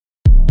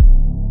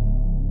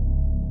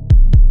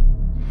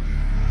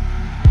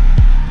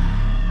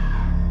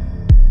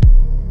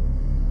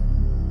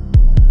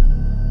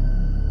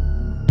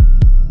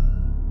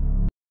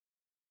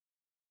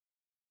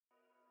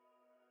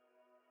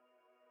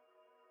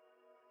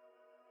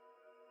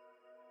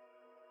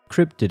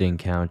Cryptid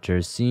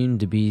encounters seem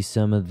to be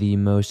some of the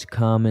most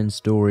common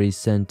stories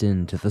sent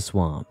into the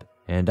swamp,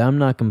 and I'm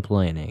not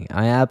complaining.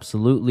 I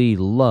absolutely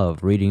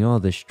love reading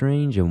all the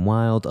strange and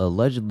wild,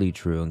 allegedly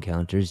true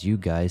encounters you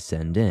guys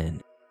send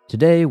in.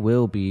 Today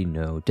will be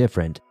no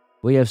different.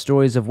 We have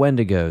stories of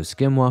Wendigos,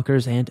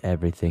 Skinwalkers, and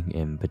everything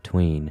in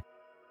between.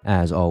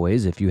 As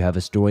always, if you have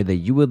a story that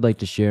you would like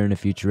to share in a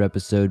future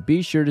episode,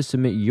 be sure to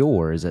submit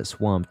yours at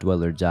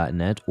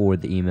swampdweller.net or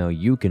the email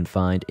you can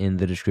find in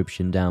the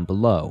description down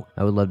below.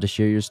 I would love to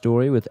share your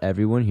story with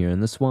everyone here in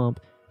the swamp,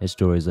 and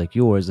stories like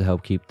yours to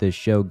help keep this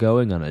show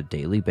going on a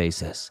daily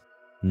basis.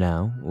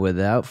 Now,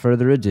 without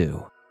further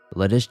ado,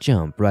 let us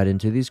jump right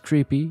into these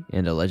creepy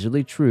and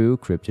allegedly true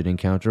cryptid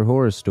encounter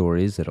horror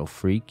stories that'll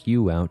freak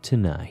you out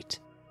tonight.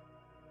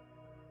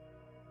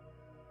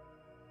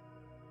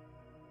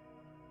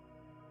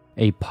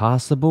 A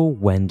Possible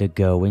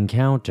Wendigo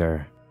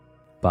Encounter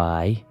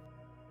by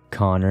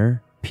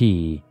Connor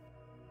P.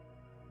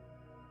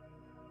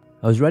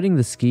 I was writing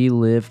the ski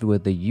lift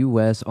with a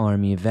U.S.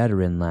 Army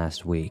veteran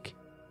last week.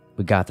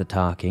 We got to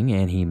talking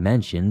and he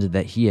mentioned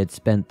that he had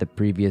spent the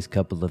previous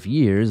couple of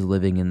years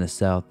living in the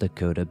South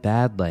Dakota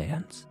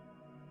Badlands.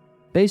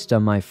 Based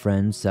on my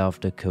friend's South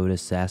Dakota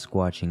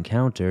Sasquatch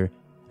encounter,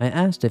 I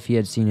asked if he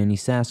had seen any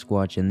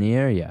Sasquatch in the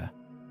area.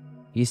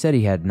 He said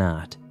he had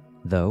not,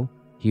 though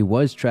he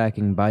was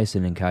tracking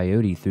bison and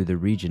coyote through the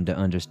region to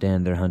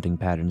understand their hunting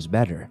patterns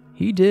better.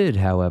 He did,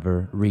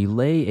 however,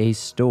 relay a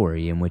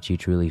story in which he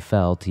truly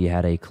felt he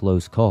had a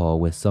close call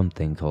with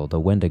something called a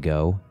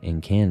Wendigo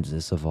in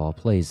Kansas of all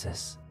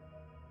places.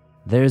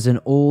 There's an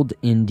old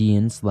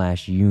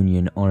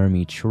Indian/Union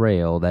Army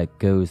trail that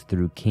goes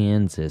through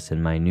Kansas,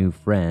 and my new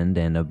friend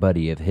and a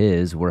buddy of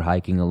his were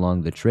hiking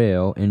along the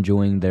trail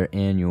enjoying their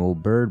annual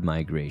bird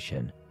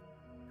migration,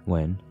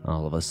 when,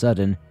 all of a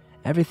sudden,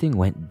 everything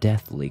went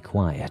deathly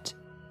quiet.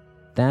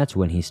 That's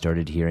when he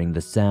started hearing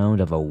the sound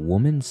of a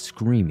woman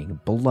screaming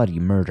bloody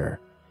murder,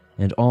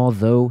 and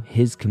although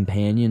his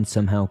companion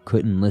somehow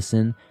couldn't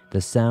listen,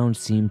 the sound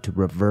seemed to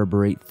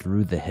reverberate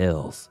through the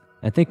hills.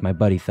 "I think my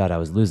buddy thought I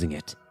was losing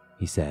it,"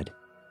 he said,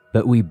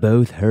 "but we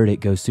both heard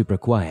it go super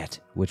quiet,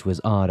 which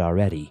was odd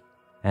already,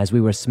 as we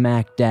were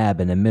smack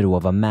dab in the middle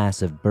of a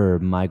massive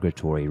bird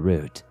migratory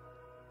route.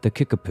 The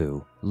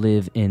Kickapoo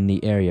live in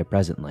the area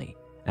presently,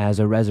 as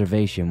a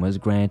reservation was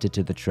granted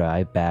to the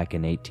tribe back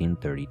in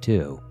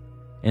 1832,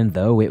 and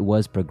though it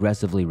was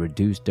progressively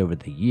reduced over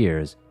the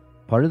years,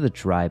 part of the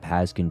tribe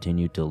has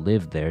continued to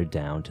live there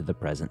down to the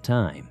present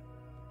time."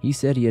 He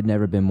said he had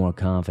never been more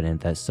confident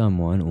that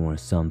someone or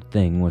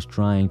something was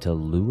trying to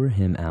lure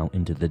him out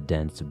into the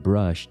dense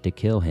brush to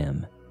kill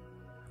him.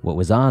 What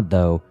was odd,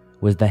 though,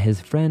 was that his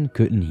friend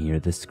couldn't hear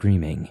the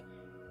screaming,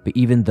 but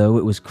even though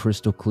it was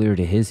crystal clear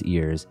to his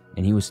ears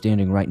and he was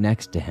standing right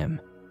next to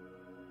him,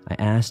 I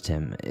asked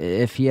him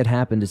if he had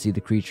happened to see the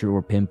creature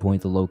or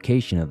pinpoint the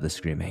location of the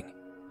screaming.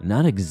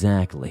 "Not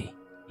exactly,"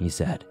 he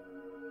said,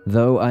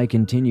 "though I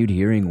continued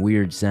hearing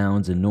weird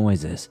sounds and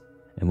noises,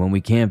 and when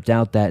we camped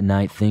out that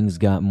night things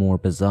got more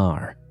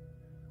bizarre.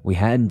 We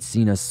hadn't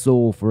seen a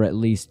soul for at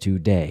least 2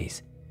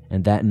 days,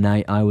 and that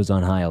night I was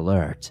on high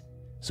alert,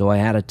 so I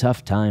had a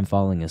tough time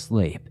falling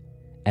asleep.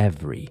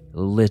 Every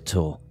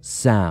little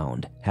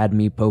sound had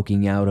me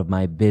poking out of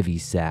my bivy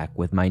sack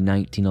with my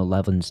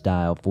 1911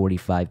 style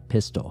 .45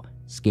 pistol,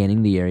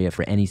 scanning the area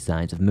for any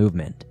signs of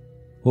movement.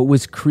 What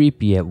was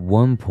creepy, at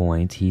one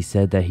point he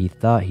said that he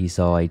thought he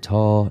saw a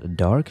tall,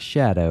 dark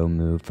shadow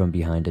move from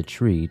behind a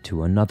tree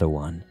to another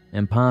one,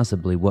 and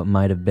possibly what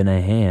might have been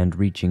a hand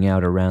reaching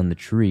out around the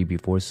tree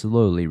before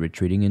slowly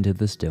retreating into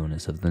the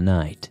stillness of the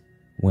night.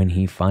 When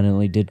he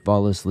finally did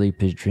fall asleep,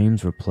 his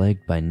dreams were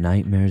plagued by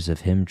nightmares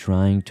of him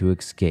trying to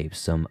escape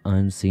some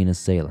unseen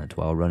assailant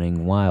while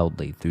running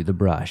wildly through the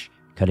brush,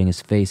 cutting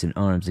his face and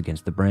arms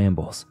against the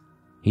brambles.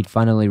 He'd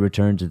finally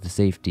return to the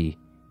safety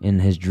in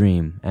his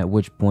dream, at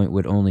which point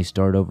would only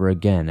start over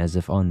again as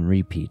if on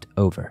repeat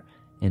over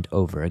and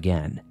over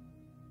again.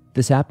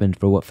 This happened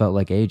for what felt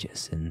like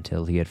ages,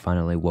 until he had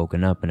finally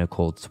woken up in a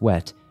cold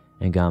sweat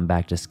and gone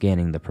back to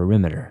scanning the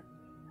perimeter.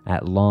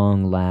 At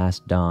long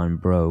last, dawn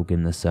broke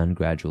and the sun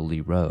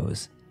gradually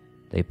rose.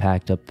 They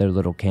packed up their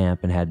little camp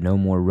and had no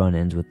more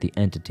run-ins with the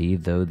entity,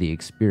 though the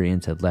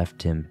experience had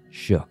left him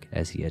shook,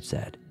 as he had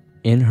said.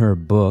 In her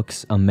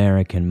books,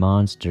 American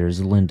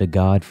Monsters, Linda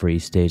Godfrey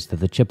states that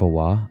the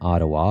Chippewa,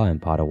 Ottawa,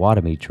 and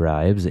Potawatomi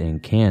tribes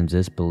in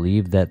Kansas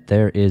believe that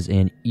there is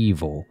an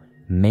evil,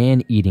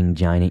 man-eating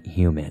giant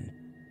human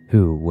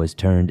who was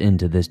turned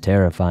into this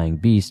terrifying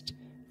beast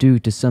due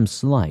to some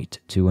slight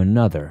to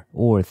another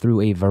or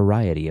through a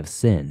variety of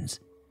sins.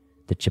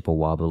 The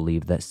Chippewa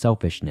believed that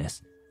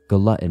selfishness,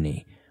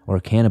 gluttony, or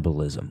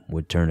cannibalism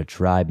would turn a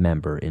tribe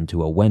member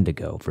into a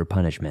Wendigo for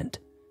punishment.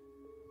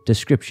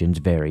 Descriptions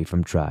vary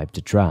from tribe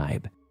to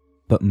tribe,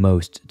 but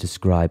most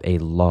describe a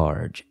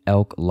large,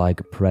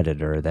 elk-like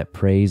predator that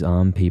preys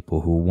on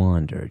people who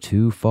wander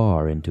too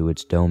far into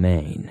its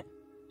domain.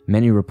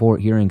 Many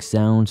report hearing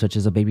sounds such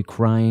as a baby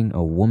crying,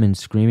 a woman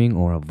screaming,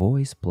 or a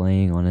voice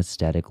playing on a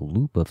static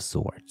loop of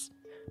sorts.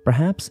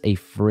 Perhaps a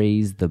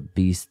phrase the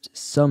beast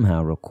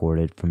somehow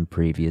recorded from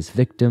previous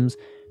victims,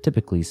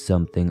 typically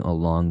something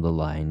along the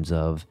lines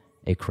of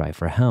a cry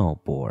for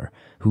help, or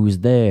who's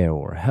there,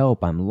 or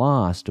help, I'm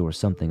lost, or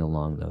something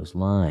along those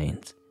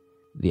lines.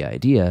 The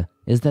idea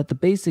is that the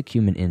basic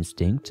human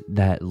instinct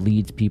that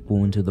leads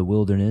people into the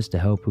wilderness to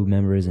help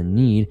whomever is in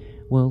need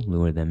will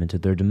lure them into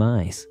their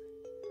demise.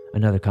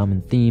 Another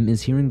common theme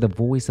is hearing the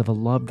voice of a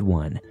loved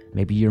one,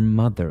 maybe your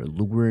mother,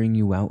 luring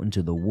you out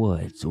into the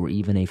woods, or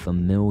even a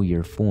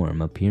familiar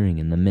form appearing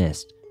in the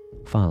mist,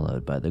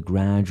 followed by the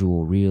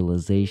gradual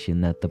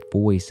realization that the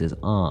voice is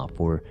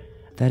off or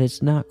that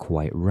it's not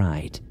quite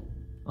right.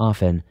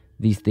 Often,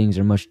 these things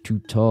are much too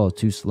tall,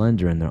 too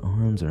slender, and their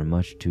arms are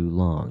much too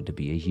long to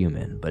be a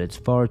human, but it's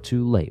far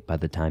too late by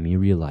the time you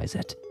realize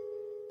it.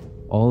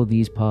 All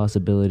these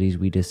possibilities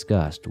we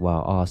discussed,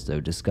 while also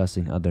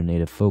discussing other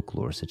native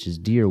folklore such as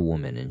deer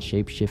woman and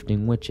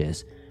shape-shifting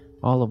witches,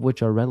 all of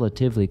which are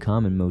relatively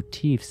common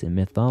motifs in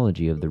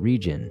mythology of the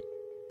region.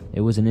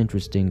 It was an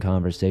interesting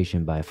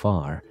conversation by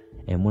far,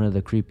 and one of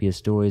the creepiest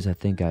stories I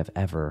think I've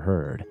ever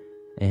heard.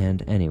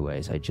 And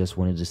anyways, I just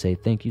wanted to say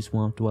thank you,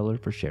 Swamp Dweller,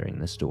 for sharing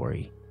this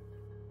story.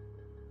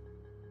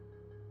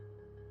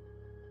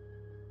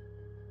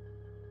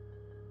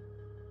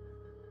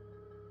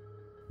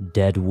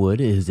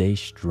 Deadwood is a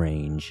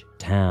Strange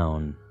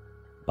Town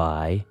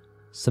by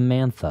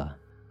Samantha.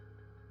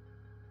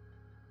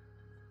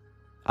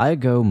 I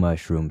go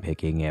mushroom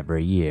picking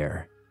every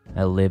year.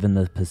 I live in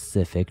the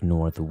Pacific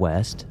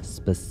Northwest,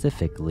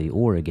 specifically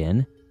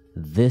Oregon.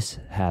 This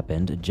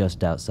happened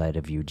just outside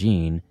of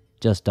Eugene,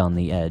 just on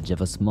the edge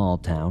of a small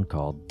town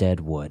called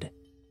Deadwood.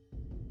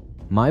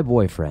 My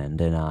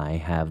boyfriend and I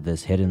have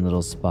this hidden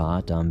little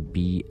spot on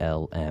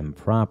BLM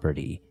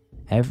property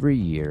every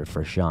year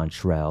for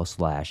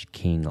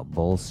Chanterelle/King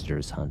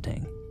bolsters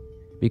hunting.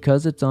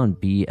 Because it's on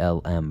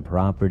BLM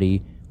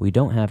property, we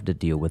don't have to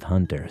deal with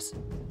hunters.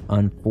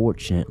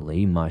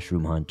 Unfortunately,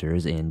 mushroom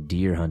hunters and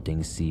deer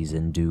hunting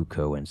season do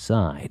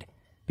coincide.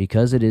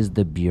 Because it is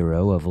the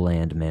Bureau of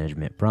Land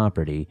Management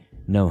property,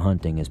 no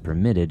hunting is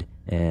permitted,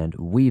 and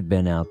we've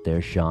been out there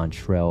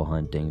chanterelle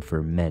hunting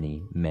for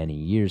many, many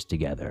years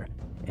together,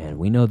 and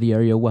we know the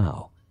area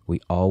well. We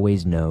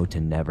always know to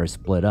never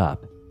split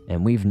up,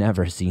 and we've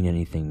never seen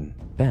anything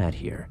bad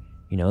here.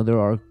 You know, there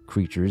are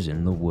creatures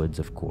in the woods,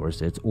 of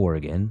course. It's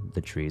Oregon.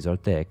 The trees are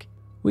thick.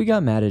 We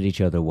got mad at each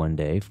other one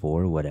day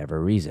for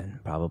whatever reason,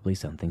 probably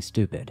something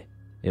stupid.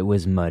 It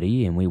was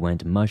muddy, and we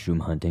went mushroom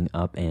hunting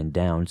up and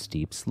down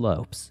steep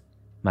slopes.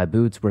 My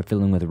boots were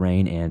filling with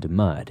rain and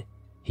mud.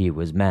 He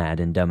was mad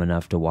and dumb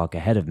enough to walk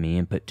ahead of me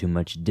and put too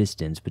much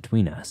distance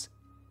between us.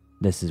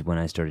 This is when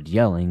I started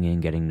yelling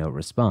and getting no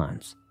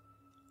response.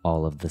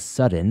 All of the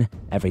sudden,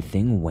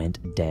 everything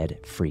went dead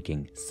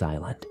freaking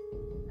silent.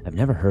 I've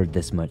never heard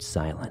this much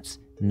silence,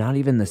 not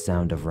even the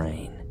sound of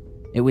rain.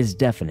 It was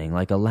deafening,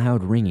 like a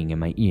loud ringing in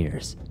my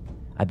ears.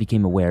 I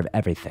became aware of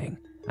everything.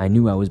 I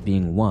knew I was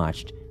being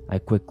watched. I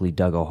quickly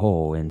dug a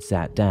hole and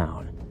sat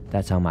down.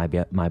 That's how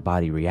my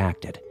body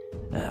reacted.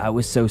 I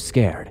was so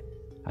scared.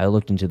 I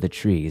looked into the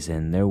trees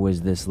and there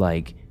was this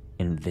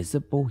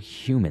invisible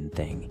human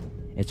thing.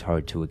 It's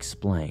hard to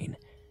explain.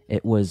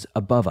 It was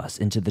above us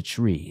into the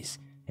trees,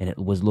 and it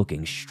was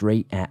looking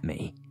straight at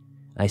me.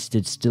 I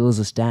stood still as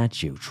a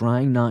statue,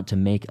 trying not to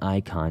make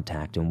eye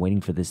contact and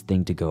waiting for this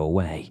thing to go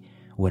away,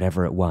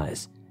 whatever it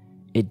was.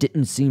 It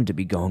didn't seem to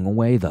be going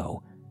away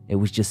though. It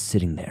was just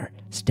sitting there,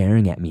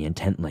 staring at me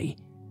intently.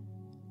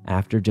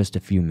 After just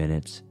a few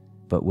minutes,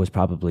 but was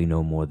probably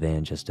no more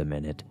than just a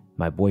minute,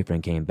 my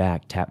boyfriend came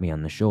back, tapped me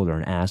on the shoulder,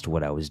 and asked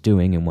what I was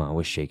doing and why I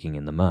was shaking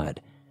in the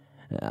mud.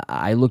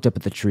 I looked up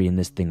at the tree and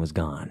this thing was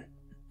gone.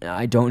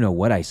 I don't know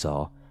what I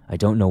saw. I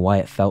don't know why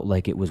it felt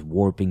like it was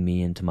warping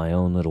me into my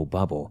own little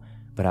bubble,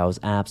 but I was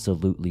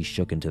absolutely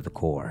shook to the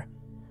core.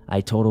 I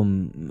told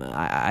him,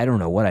 I don't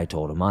know what I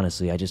told him,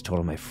 honestly. I just told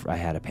him I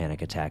had a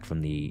panic attack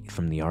from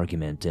the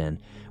argument, and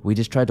we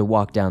just tried to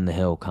walk down the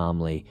hill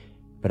calmly,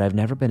 but I've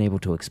never been able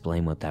to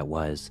explain what that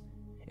was.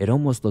 It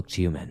almost looked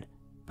human,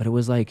 but it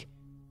was like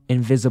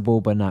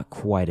invisible, but not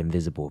quite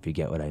invisible, if you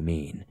get what I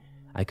mean.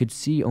 I could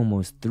see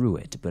almost through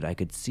it, but I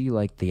could see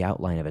like the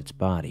outline of its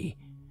body.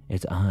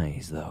 Its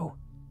eyes, though,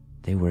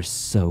 they were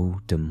so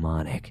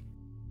demonic.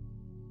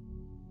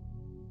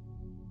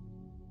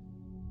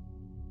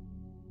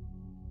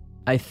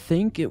 I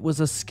think it was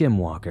a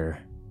Skinwalker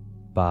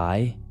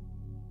by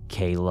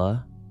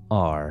Kayla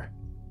R.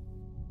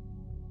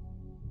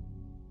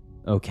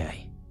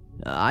 Okay,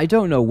 I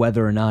don't know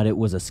whether or not it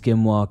was a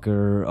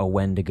Skinwalker, a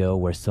Wendigo,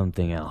 or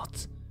something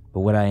else, but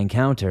what I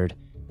encountered,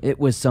 it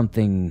was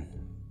something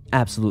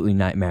absolutely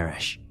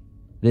nightmarish.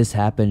 This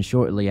happened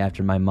shortly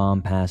after my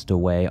mom passed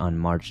away on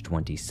March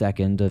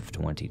 22nd of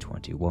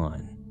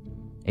 2021.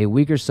 A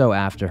week or so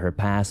after her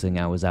passing,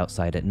 I was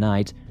outside at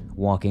night,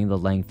 walking the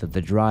length of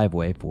the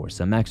driveway for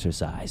some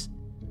exercise,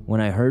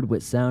 when I heard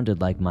what sounded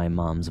like my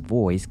mom's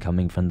voice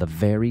coming from the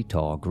very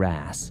tall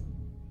grass.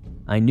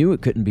 I knew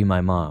it couldn't be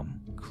my mom,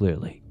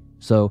 clearly,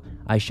 so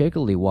I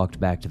shakily walked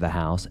back to the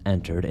house,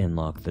 entered, and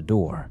locked the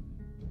door.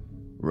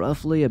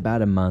 Roughly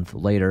about a month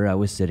later, I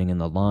was sitting in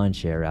the lawn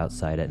chair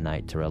outside at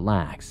night to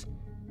relax.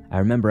 I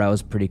remember I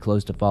was pretty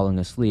close to falling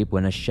asleep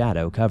when a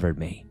shadow covered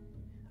me.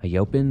 I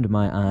opened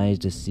my eyes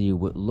to see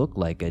what looked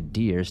like a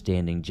deer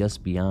standing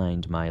just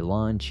behind my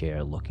lawn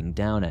chair looking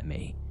down at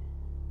me.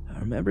 I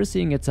remember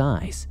seeing its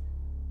eyes.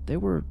 They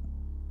were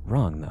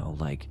wrong though,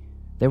 like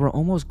they were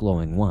almost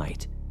glowing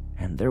white,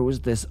 and there was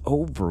this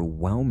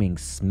overwhelming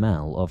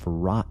smell of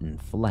rotten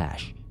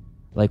flesh,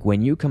 like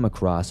when you come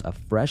across a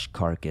fresh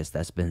carcass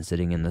that's been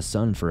sitting in the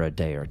sun for a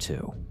day or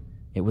two.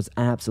 It was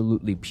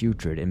absolutely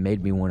putrid and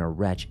made me want to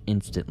retch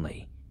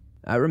instantly.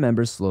 I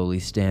remember slowly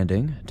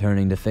standing,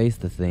 turning to face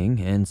the thing,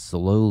 and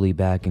slowly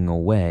backing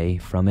away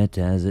from it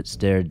as it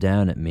stared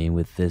down at me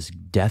with this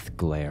death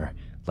glare,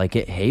 like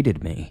it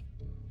hated me.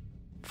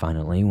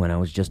 Finally, when I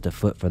was just a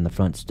foot from the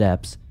front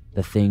steps,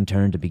 the thing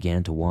turned and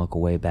began to walk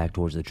away back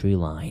towards the tree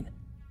line.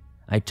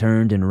 I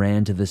turned and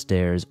ran to the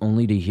stairs,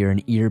 only to hear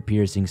an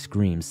ear-piercing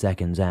scream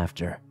seconds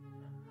after.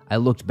 I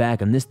looked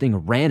back and this thing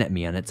ran at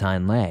me on its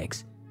hind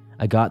legs.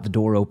 I got the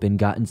door open,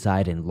 got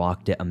inside, and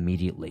locked it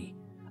immediately.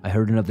 I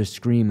heard another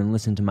scream and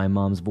listened to my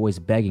mom's voice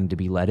begging to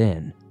be let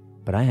in.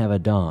 But I have a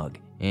dog,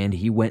 and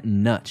he went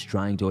nuts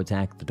trying to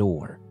attack the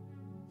door.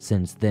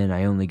 Since then,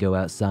 I only go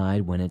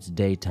outside when it's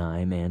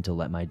daytime and to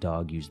let my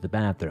dog use the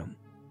bathroom.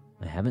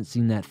 I haven't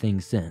seen that thing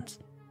since.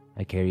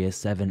 I carry a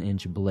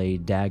 7-inch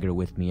blade dagger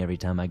with me every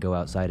time I go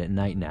outside at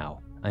night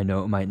now. I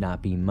know it might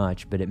not be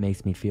much, but it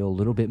makes me feel a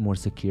little bit more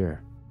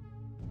secure.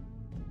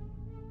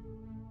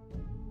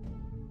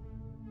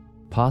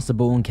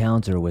 Possible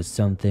Encounter with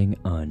Something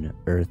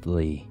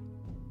Unearthly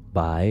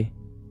by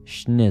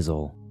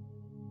Schnizzzle.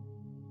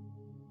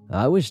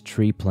 I was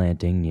tree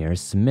planting near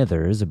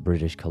Smithers,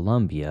 British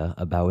Columbia,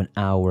 about an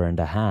hour and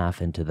a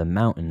half into the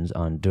mountains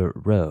on dirt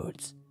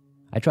roads.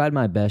 I tried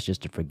my best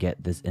just to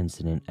forget this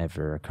incident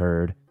ever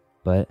occurred,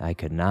 but I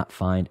could not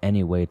find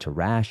any way to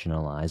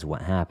rationalize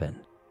what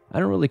happened. I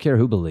don't really care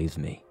who believes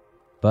me,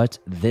 but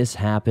this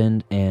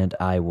happened and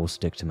I will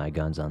stick to my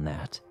guns on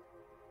that.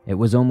 It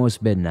was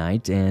almost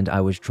midnight and I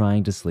was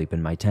trying to sleep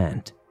in my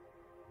tent.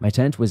 My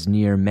tent was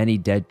near many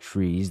dead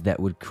trees that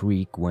would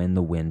creak when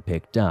the wind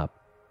picked up,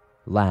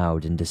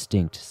 loud and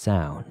distinct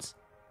sounds.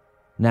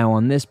 Now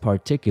on this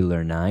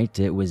particular night,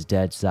 it was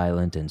dead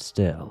silent and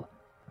still.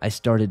 I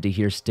started to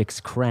hear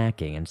sticks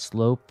cracking and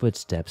slow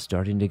footsteps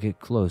starting to get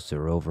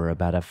closer over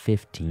about a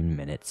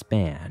 15-minute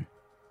span.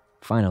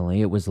 Finally,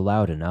 it was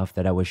loud enough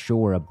that I was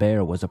sure a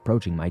bear was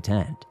approaching my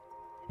tent.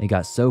 It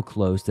got so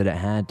close that it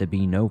had to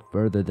be no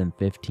further than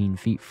 15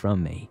 feet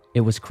from me.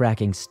 It was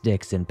cracking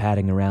sticks and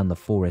padding around the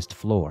forest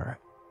floor.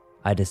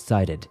 I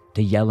decided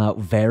to yell out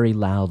very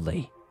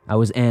loudly. I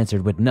was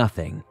answered with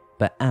nothing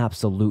but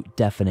absolute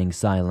deafening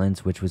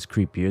silence, which was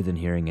creepier than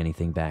hearing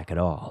anything back at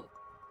all.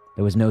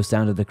 There was no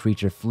sound of the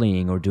creature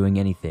fleeing or doing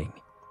anything.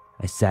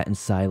 I sat in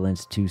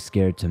silence, too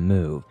scared to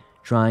move,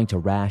 trying to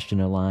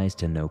rationalize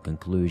to no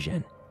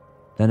conclusion.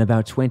 Then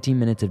about 20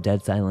 minutes of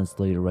dead silence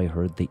later, I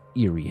heard the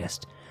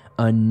eeriest,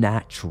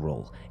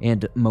 unnatural,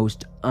 and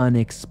most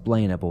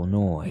unexplainable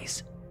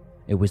noise.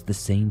 It was the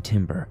same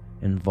timbre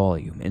and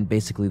volume and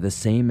basically the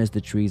same as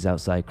the trees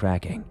outside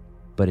cracking,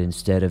 but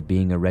instead of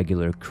being a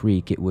regular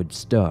creak, it would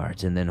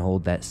start and then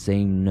hold that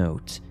same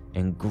note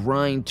and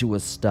grind to a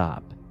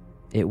stop.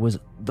 It was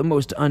the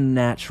most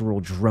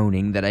unnatural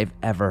droning that I've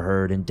ever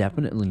heard and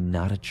definitely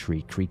not a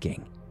tree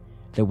creaking.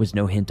 There was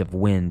no hint of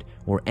wind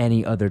or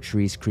any other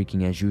trees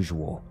creaking as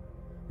usual.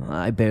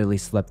 I barely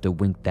slept a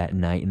wink that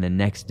night and the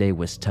next day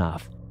was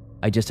tough.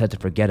 I just had to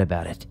forget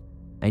about it.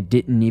 I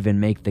didn't even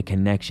make the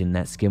connection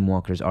that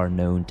skinwalkers are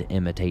known to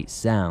imitate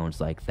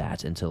sounds like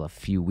that until a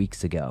few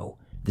weeks ago.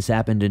 This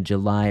happened in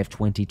July of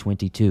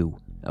 2022.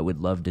 I would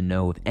love to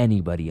know if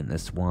anybody in the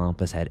swamp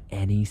has had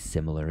any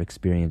similar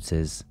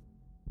experiences.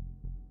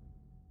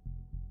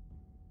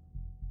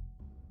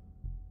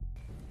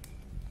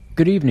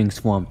 Good evening,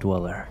 Swamp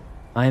Dweller.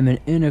 I am an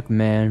Inuk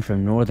man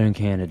from northern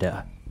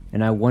Canada,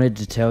 and I wanted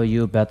to tell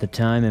you about the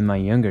time in my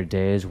younger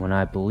days when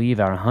I believe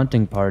our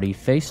hunting party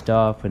faced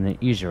off with an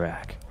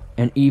Ijiraq,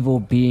 an evil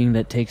being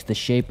that takes the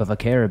shape of a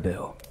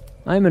caribou.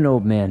 I am an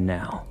old man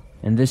now,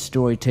 and this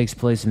story takes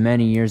place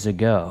many years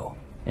ago,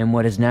 in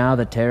what is now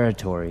the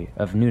territory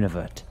of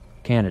Nunavut,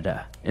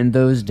 Canada. In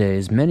those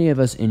days, many of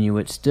us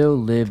Inuit still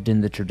lived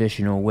in the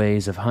traditional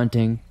ways of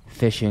hunting,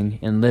 fishing,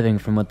 and living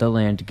from what the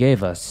land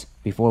gave us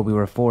before we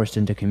were forced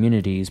into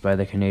communities by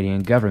the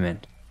Canadian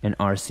government and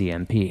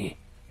RCMP.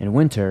 In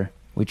winter,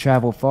 we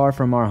traveled far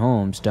from our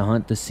homes to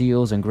hunt the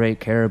seals and great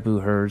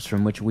caribou herds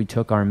from which we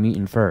took our meat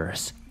and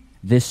furs.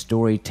 This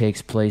story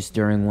takes place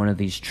during one of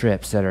these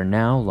trips that are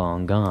now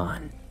long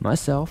gone.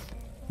 Myself,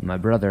 my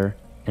brother,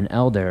 an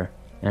elder,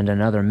 and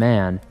another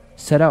man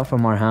set out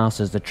from our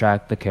houses to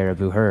track the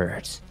caribou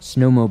herds.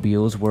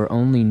 Snowmobiles were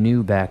only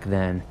new back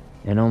then,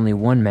 and only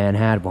one man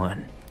had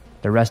one.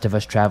 The rest of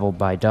us traveled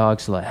by dog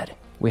sled.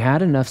 We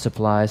had enough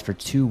supplies for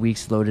 2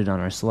 weeks loaded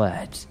on our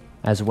sleds,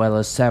 as well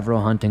as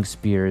several hunting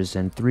spears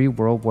and 3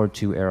 World War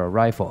II era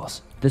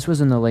rifles. This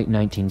was in the late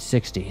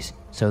 1960s,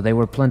 so they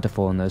were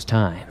plentiful in those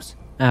times.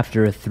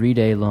 After a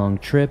 3-day long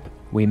trip,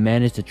 We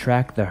managed to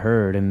track the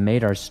herd and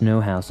made our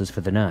snow houses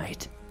for the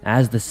night.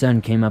 As the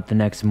sun came up the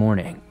next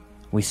morning,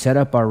 we set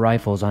up our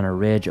rifles on a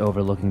ridge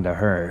overlooking the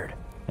herd,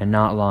 and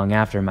not long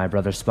after my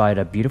brother spied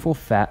a beautiful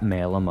fat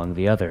male among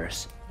the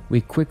others.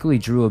 We quickly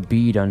drew a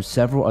bead on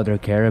several other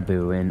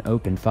caribou and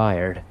opened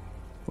fire.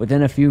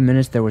 Within a few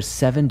minutes there were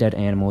 7 dead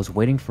animals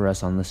waiting for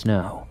us on the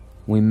snow.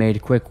 We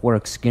made quick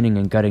work skinning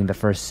and gutting the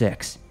first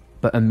 6,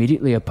 but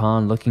immediately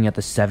upon looking at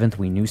the 7th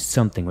we knew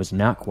something was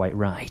not quite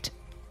right.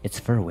 Its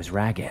fur was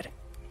ragged.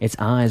 Its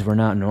eyes were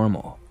not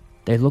normal.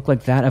 They looked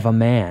like that of a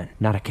man,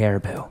 not a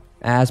caribou.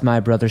 As my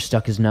brother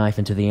stuck his knife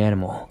into the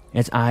animal,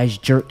 its eyes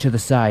jerked to the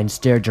side and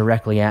stared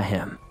directly at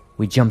him.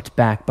 We jumped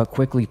back but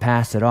quickly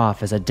passed it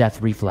off as a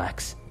death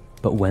reflex.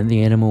 But when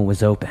the animal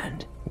was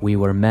opened, we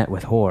were met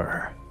with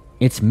horror.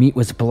 Its meat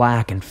was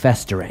black and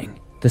festering.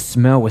 The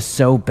smell was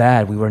so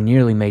bad we were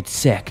nearly made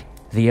sick.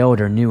 The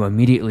elder knew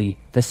immediately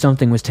that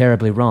something was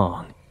terribly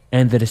wrong,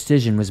 and the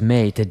decision was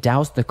made to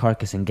douse the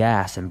carcass in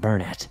gas and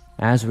burn it.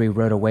 As we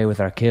rode away with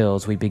our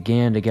kills, we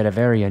began to get a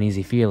very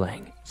uneasy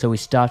feeling, so we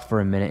stopped for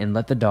a minute and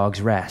let the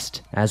dogs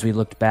rest. As we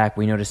looked back,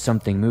 we noticed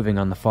something moving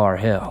on the far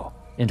hill,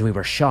 and we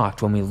were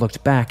shocked when we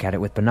looked back at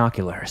it with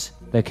binoculars.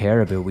 The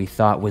caribou we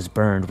thought was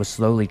burned was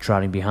slowly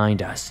trotting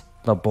behind us.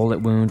 The bullet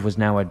wound was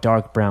now a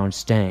dark brown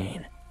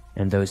stain,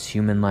 and those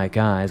human-like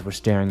eyes were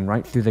staring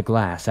right through the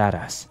glass at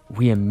us.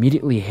 We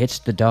immediately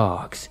hitched the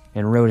dogs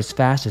and rode as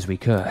fast as we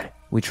could.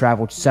 We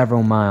traveled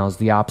several miles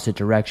the opposite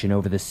direction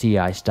over the sea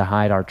ice to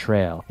hide our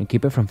trail and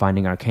keep it from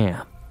finding our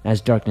camp.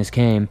 As darkness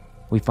came,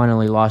 we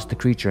finally lost the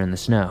creature in the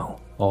snow.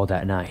 All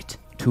that night,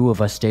 2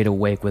 of us stayed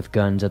awake with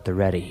guns at the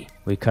ready.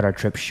 We cut our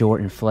trip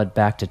short and fled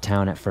back to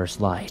town at first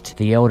light.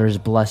 The elders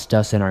blessed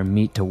us and our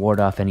meat to ward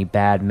off any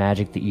bad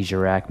magic the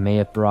Ijiraq may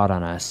have brought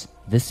on us.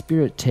 This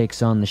spirit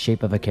takes on the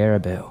shape of a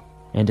caribou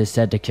and is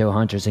said to kill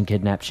hunters and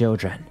kidnap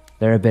children.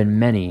 There have been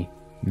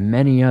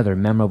many other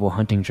memorable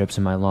hunting trips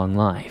in my long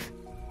life,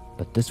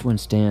 but this one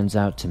stands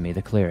out to me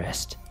the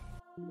clearest.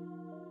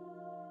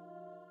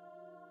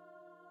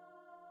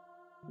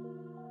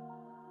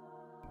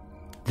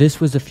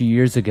 This was a few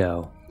years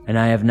ago, and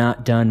I have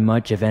not done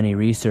much of any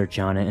research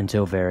on it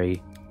until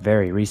very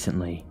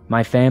recently.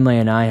 My family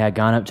and I had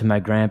gone up to my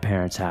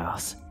grandparents'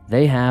 house.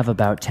 They have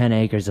about 10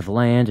 acres of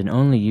land and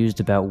only used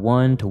about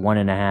 1 to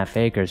 1.5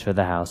 acres for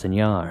the house and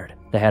yard.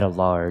 They had a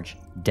large,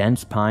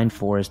 dense pine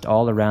forest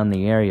all around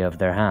the area of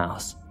their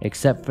house,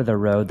 except for the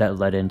road that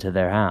led into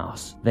their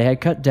house. They had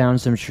cut down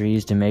some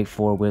trees to make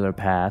 4-wheeler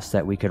paths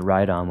that we could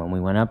ride on when we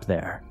went up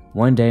there.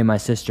 One day my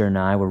sister and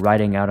I were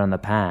riding out on the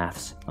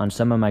paths on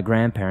some of my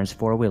grandparents'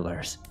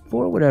 4-wheelers.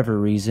 For whatever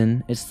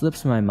reason, it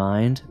slips my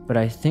mind, but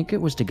I think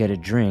it was to get a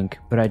drink,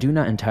 but I do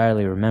not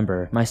entirely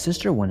remember. My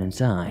sister went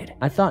inside.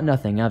 I thought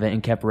nothing of it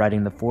and kept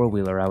riding the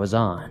 4-wheeler I was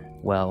on.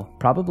 Well,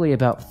 probably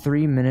about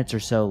 3 minutes or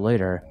so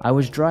later, I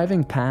was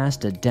driving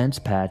past a dense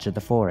patch of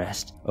the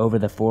forest. Over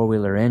the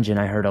 4-wheeler engine,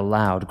 I heard a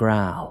loud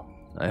growl.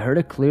 I heard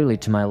it clearly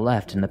to my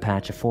left in the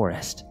patch of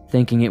forest.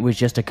 Thinking it was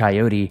just a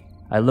coyote,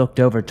 I looked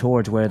over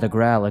towards where the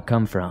growl had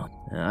come from.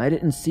 I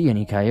didn't see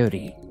any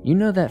coyote. You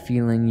know that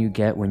feeling you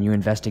get when you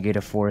investigate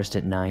a forest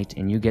at night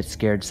and you get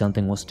scared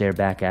something will stare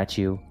back at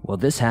you? Well,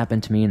 this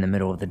happened to me in the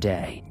middle of the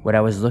day. What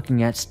I was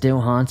looking at still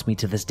haunts me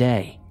to this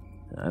day.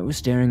 I was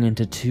staring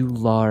into 2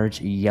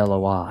 large,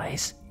 yellow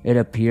eyes. It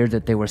appeared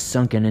that they were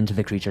sunken into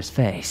the creature's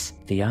face.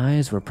 The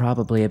eyes were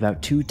probably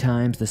about 2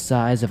 times the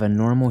size of a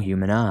normal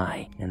human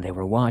eye, and they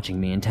were watching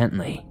me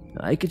intently.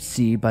 I could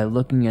see by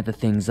looking at the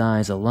thing's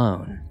eyes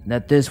alone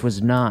that this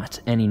was not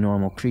any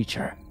normal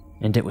creature,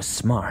 and it was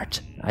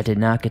smart. I did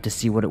not get to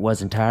see what it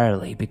was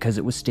entirely because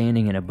it was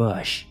standing in a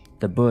bush.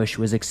 The bush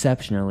was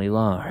exceptionally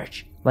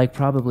large, like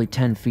probably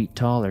 10 feet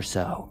tall or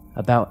so.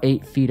 About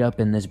 8 feet up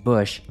in this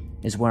bush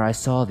is where I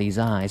saw these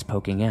eyes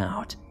poking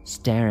out,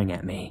 staring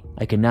at me.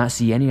 I could not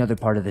see any other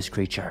part of this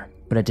creature,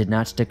 but I did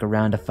not stick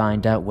around to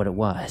find out what it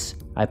was.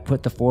 I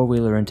put the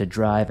 4-wheeler into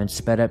drive and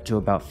sped up to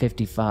about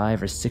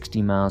 55 or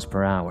 60 miles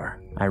per hour.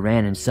 I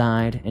ran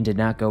inside and did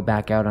not go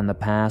back out on the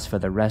pass for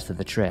the rest of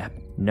the trip.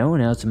 No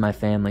one else in my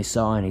family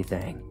saw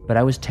anything, but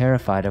I was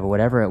terrified of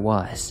whatever it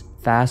was.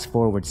 Fast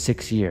forward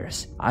 6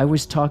 years, I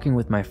was talking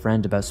with my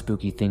friend about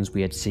spooky things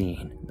we had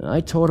seen. I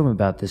told him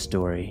about this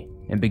story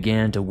and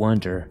began to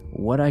wonder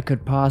what I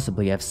could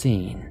possibly have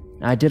seen.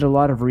 I did a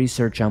lot of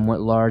research on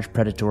what large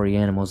predatory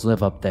animals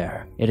live up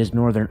there. It is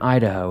northern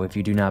Idaho if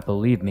you do not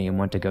believe me and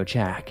want to go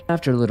check.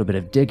 After a little bit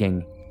of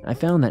digging, I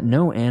found that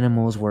no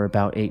animals were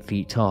about 8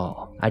 feet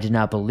tall. I did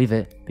not believe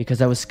it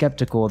because I was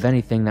skeptical of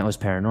anything that was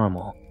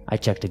paranormal. I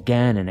checked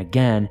again and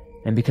again,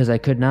 and because I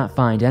could not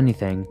find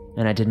anything,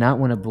 and I did not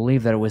want to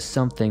believe that it was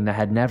something that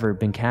had never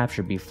been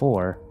captured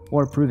before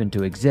or proven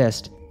to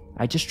exist,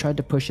 I just tried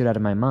to push it out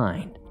of my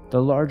mind.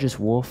 The largest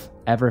wolf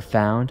ever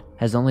found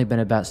has only been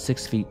about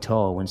 6 feet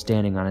tall when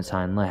standing on its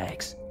hind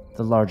legs.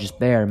 The largest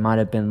bear might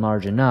have been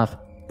large enough,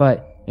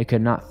 but it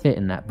could not fit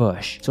in that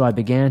bush, so I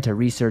began to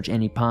research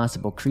any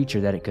possible creature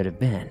that it could have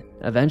been.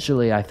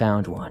 Eventually I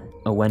found one,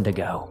 a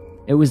Wendigo.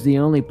 It was the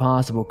only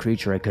possible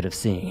creature I could have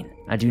seen.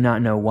 I do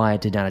not know why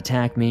it did not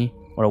attack me,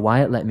 or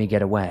why it let me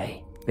get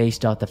away.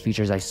 Based off the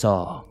features I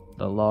saw,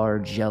 the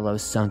large yellow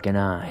sunken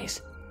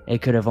eyes,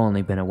 it could have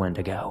only been a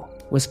Wendigo.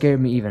 What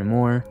scared me even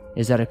more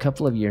is that a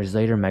couple of years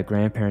later my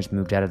grandparents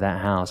moved out of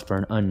that house for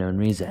an unknown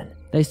reason.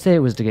 They say it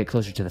was to get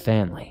closer to the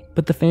family,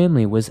 but the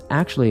family was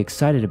actually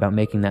excited about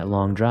making that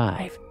long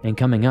drive and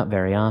coming up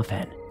very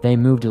often. They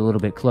moved a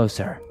little bit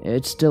closer.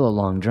 It's still a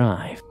long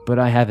drive, but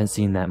I haven't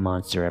seen that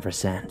monster ever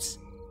since.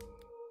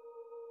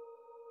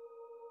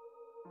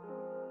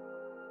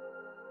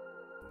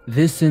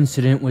 This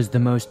incident was the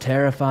most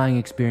terrifying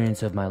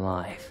experience of my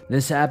life.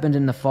 This happened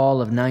in the fall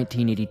of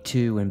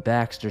 1982 in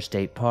Baxter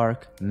State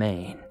Park,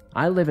 Maine.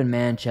 I live in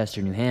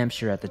Manchester, New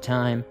Hampshire at the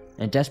time,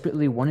 and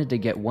desperately wanted to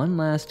get one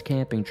last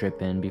camping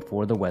trip in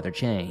before the weather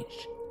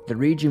changed. The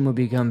region would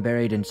become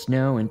buried in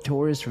snow and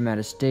tourists from out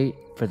of state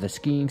for the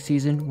skiing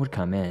season would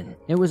come in.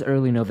 It was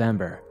early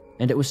November,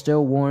 and it was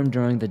still warm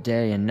during the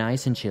day and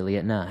nice and chilly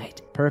at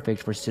night,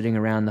 perfect for sitting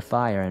around the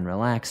fire and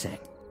relaxing.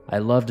 I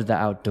loved the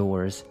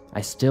outdoors,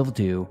 I still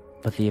do,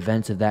 but the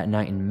events of that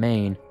night in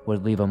Maine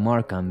would leave a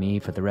mark on me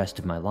for the rest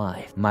of my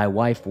life. My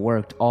wife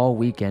worked all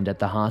weekend at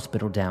the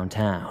hospital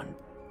downtown,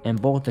 and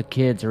both the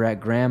kids are at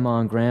Grandma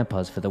and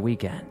Grandpa's for the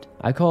weekend.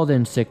 I called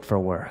in sick for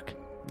work,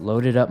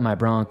 loaded up my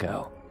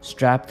Bronco,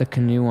 strapped the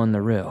canoe on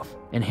the roof,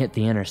 and hit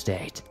the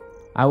interstate.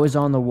 I was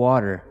on the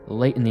water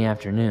late in the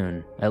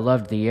afternoon. I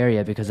loved the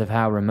area because of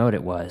how remote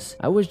it was.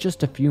 I was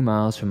just a few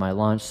miles from my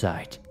launch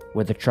site,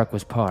 where the truck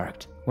was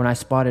parked, when I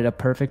spotted a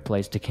perfect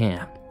place to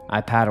camp.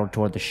 I paddled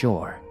toward the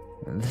shore.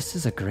 This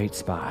is a great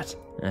spot,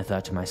 I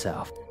thought to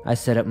myself. I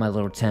set up my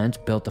little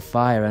tent, built a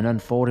fire, and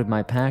unfolded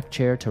my packed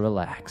chair to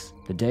relax.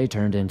 The day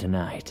turned into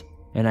night,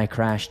 and I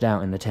crashed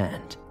out in the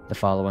tent. The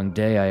following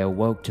day, I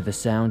awoke to the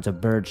sounds of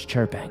birds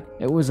chirping.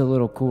 It was a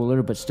little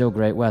cooler, but still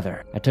great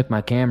weather. I took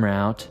my camera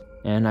out,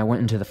 and I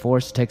went into the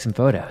forest to take some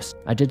photos.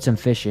 I did some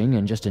fishing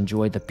and just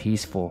enjoyed the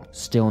peaceful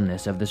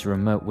stillness of this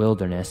remote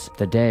wilderness.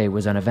 The day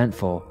was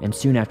uneventful, and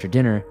soon after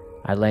dinner,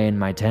 I lay in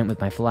my tent with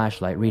my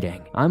flashlight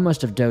reading. I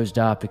must have dozed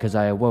off because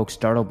I awoke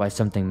startled by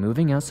something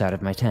moving outside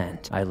of my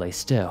tent. I lay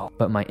still,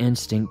 but my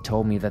instinct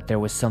told me that there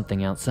was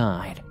something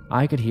outside.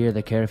 I could hear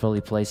the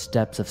carefully placed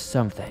steps of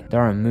something. There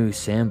are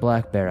moose and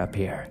black bear up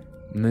here.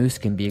 Moose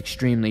can be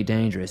extremely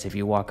dangerous if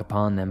you walk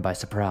upon them by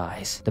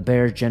surprise. The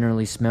bears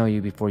generally smell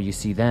you before you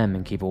see them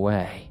and keep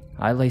away.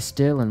 I lay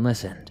still and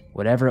listened.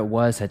 Whatever it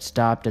was had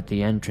stopped at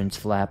the entrance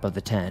flap of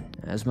the tent.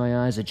 As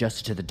my eyes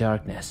adjusted to the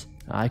darkness,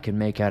 I could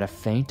make out a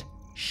faint,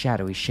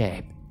 shadowy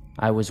shape.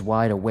 I was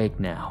wide awake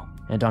now,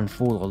 and on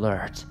full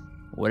alert.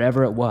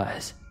 Whatever it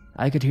was,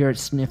 I could hear it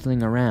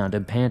sniffling around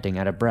and panting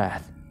out of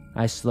breath.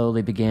 I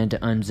slowly began to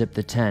unzip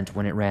the tent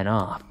when it ran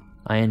off.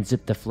 I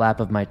unzipped the flap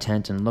of my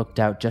tent and looked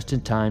out just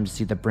in time to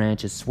see the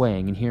branches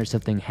swaying and hear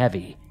something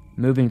heavy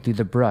moving through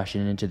the brush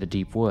and into the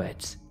deep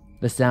woods.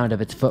 The sound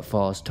of its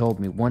footfalls told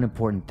me one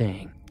important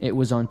thing. It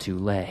was on 2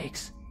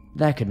 legs.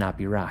 That could not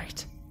be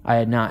right. I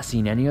had not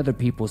seen any other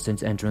people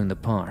since entering the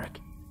park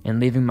and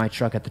leaving my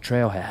truck at the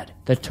trailhead.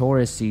 The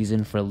tourist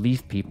season for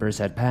leaf peepers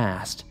had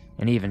passed,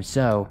 and even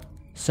so,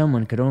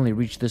 someone could only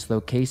reach this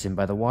location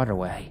by the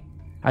waterway.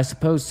 I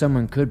suppose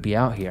someone could be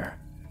out here.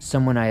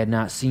 Someone I had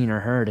not seen or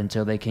heard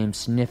until they came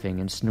sniffing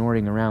and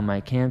snorting around my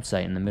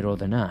campsite in the middle of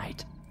the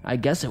night. I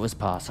guess it was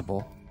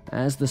possible.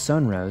 As the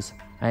sun rose,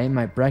 I ate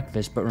my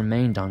breakfast but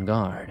remained on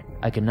guard.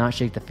 I could not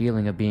shake the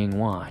feeling of being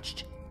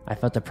watched. I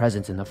felt a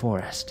presence in the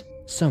forest.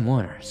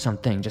 Someone or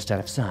something just out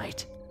of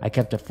sight. I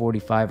kept a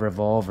 .45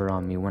 revolver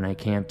on me when I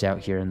camped out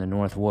here in the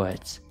North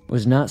Woods.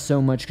 Was not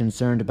so much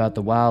concerned about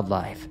the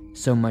wildlife,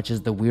 so much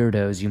as the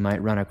weirdos you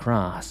might run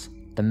across.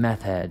 The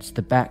meth heads,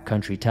 the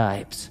backcountry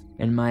types.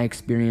 In my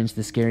experience,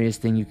 the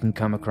scariest thing you can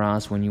come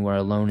across when you are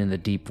alone in the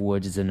deep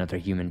woods is another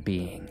human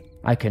being.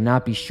 I could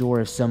not be sure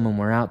if someone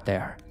were out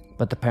there,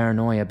 but the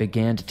paranoia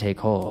began to take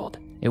hold.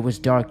 It was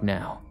dark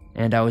now,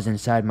 and I was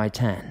inside my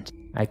tent.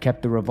 I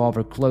kept the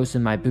revolver close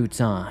and my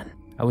boots on.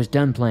 I was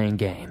done playing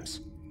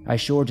games. I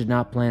sure did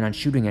not plan on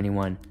shooting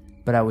anyone,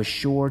 but I was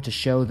sure to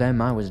show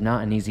them I was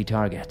not an easy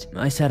target.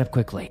 I sat up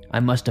quickly.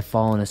 I must have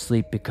fallen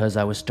asleep because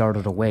I was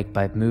startled awake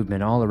by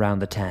movement all around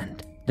the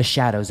tent. The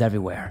shadows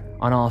everywhere,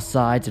 on all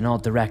sides and all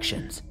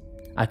directions.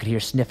 I could hear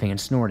sniffing and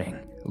snorting,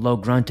 low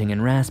grunting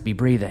and raspy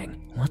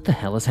breathing. What the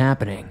hell is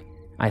happening?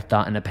 I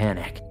thought in a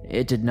panic.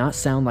 It did not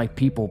sound like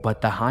people,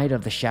 but the height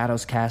of the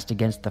shadows cast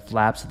against the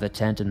flaps of the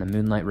tent in the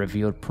moonlight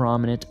revealed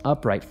prominent,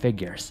 upright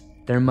figures.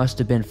 There must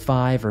have been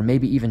 5 or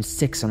maybe even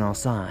 6 on all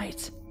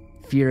sides.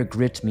 Fear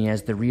gripped me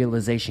as the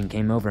realization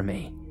came over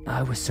me.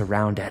 I was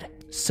surrounded.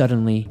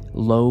 Suddenly,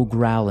 low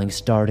growling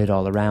started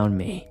all around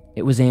me.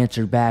 It was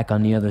answered back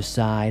on the other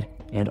side,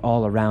 and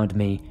all around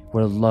me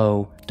were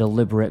low,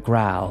 deliberate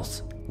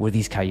growls. Were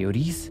these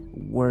coyotes?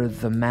 Were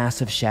the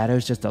massive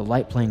shadows just a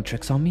light playing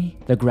tricks on me?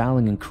 The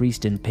growling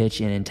increased in pitch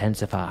and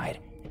intensified,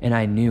 and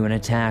I knew an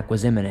attack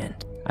was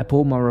imminent. I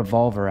pulled my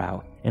revolver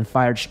out and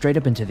fired straight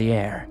up into the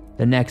air.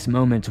 The next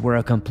moments were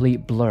a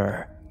complete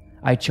blur.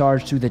 I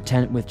charged through the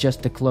tent with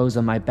just the clothes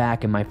on my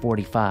back and my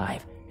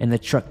 .45, and the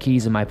truck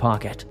keys in my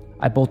pocket.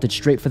 I bolted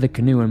straight for the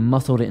canoe and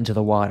muscled it into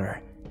the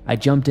water. I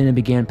jumped in and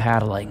began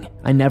paddling.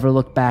 I never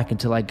looked back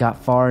until I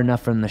got far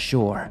enough from the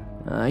shore.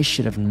 I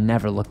should have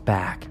never looked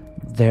back.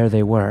 There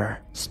they were,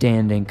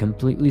 standing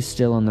completely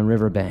still on the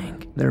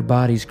riverbank, their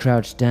bodies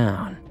crouched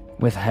down,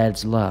 with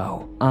heads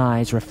low,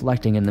 eyes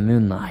reflecting in the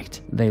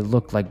moonlight. They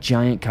looked like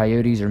giant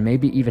coyotes or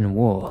maybe even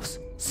wolves.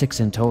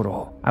 6 in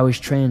total. I was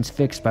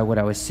transfixed by what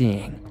I was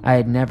seeing. I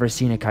had never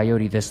seen a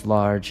coyote this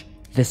large,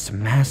 this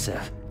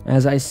massive.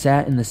 As I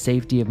sat in the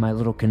safety of my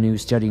little canoe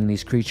studying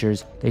these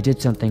creatures, they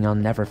did something I'll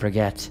never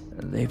forget.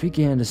 They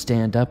began to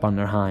stand up on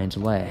their hind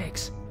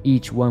legs.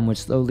 Each one would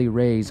slowly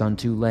raise on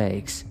 2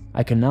 legs.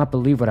 I could not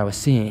believe what I was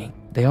seeing.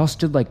 They all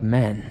stood like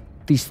men.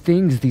 These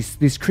things,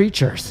 these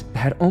creatures,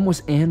 had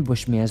almost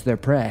ambushed me as their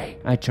prey.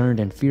 I turned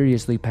and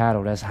furiously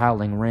paddled as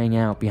howling rang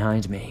out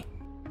behind me.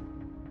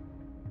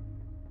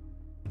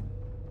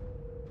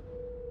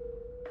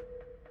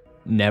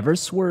 Never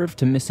swerve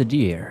to miss a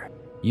deer.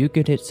 You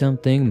could hit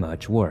something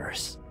much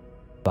worse.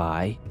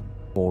 By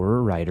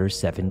Horror Writer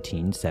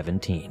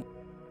 1717.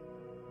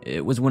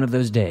 It was one of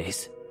those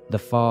days. The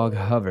fog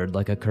hovered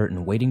like a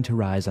curtain waiting to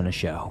rise on a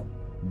show.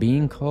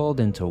 Being called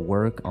into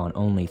work on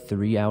only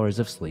 3 hours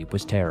of sleep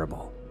was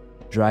terrible.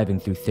 Driving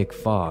through thick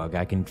fog,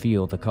 I can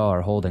feel the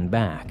car holding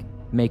back,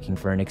 making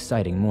for an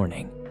exciting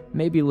morning.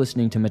 Maybe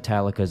listening to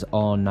Metallica's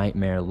All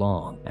Nightmare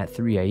Long at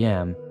 3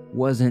 a.m.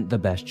 wasn't the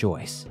best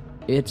choice.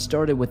 It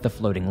started with the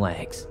floating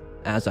legs.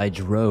 As I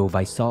drove,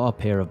 I saw a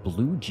pair of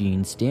blue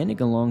jeans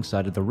standing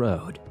alongside of the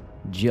road.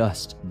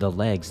 Just the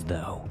legs,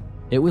 though.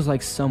 It was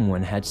like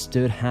someone had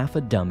stood half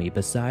a dummy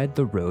beside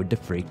the road to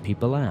freak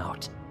people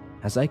out.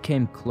 As I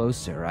came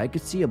closer, I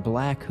could see a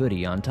black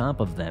hoodie on top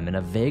of them in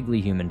a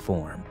vaguely human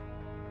form.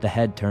 The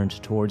head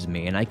turned towards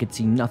me and I could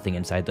see nothing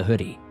inside the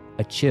hoodie.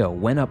 A chill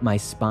went up my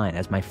spine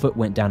as my foot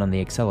went down on the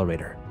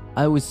accelerator.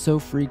 I was so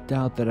freaked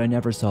out that I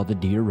never saw the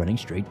deer running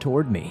straight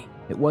toward me.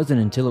 It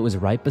wasn't until it was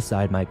right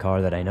beside my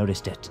car that I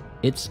noticed it.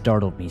 It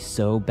startled me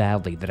so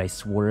badly that I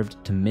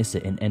swerved to miss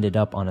it and ended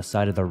up on a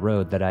side of the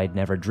road that I'd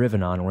never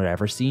driven on or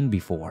ever seen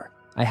before.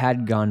 I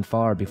hadn't gone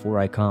far before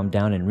I calmed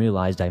down and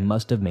realized I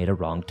must have made a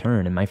wrong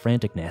turn in my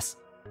franticness.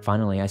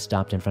 Finally, I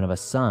stopped in front of a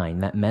sign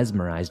that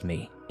mesmerized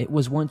me. It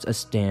was once a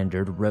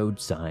standard road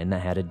sign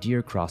that had a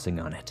deer crossing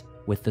on it,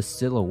 with the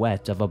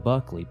silhouette of a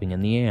buck leaping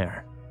in the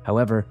air.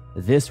 However,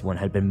 this one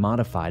had been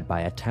modified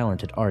by a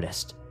talented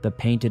artist. The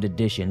painted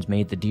additions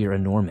made the deer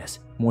enormous,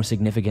 more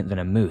significant than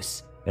a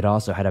moose. It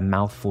also had a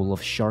mouthful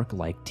of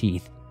shark-like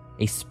teeth,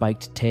 a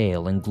spiked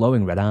tail, and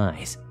glowing red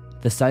eyes.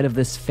 The sight of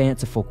this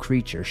fanciful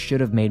creature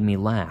should have made me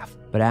laugh,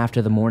 but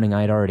after the morning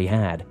I'd already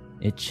had,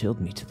 it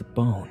chilled me to the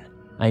bone.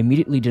 I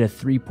immediately did a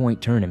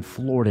 3-point turn and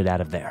floored it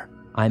out of there.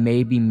 I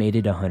maybe made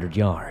it 100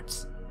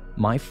 yards.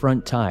 My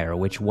front tire,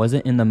 which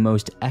wasn't in the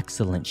most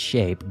excellent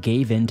shape,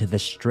 gave in to the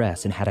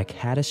stress and had a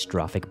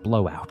catastrophic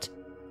blowout.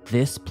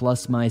 This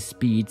plus my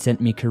speed sent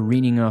me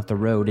careening off the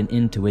road and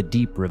into a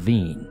deep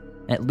ravine.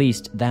 At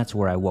least that's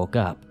where I woke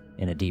up,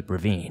 in a deep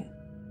ravine.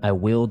 I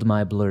willed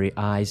my blurry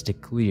eyes to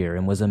clear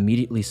and was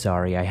immediately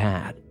sorry I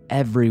had.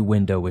 Every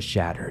window was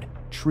shattered.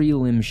 Tree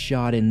limbs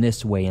shot in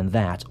this way and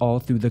that all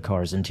through the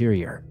car's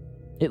interior.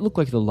 It looked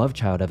like the love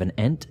child of an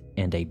Ent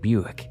and a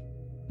Buick.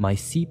 My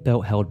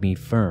seatbelt held me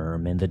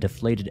firm and the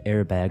deflated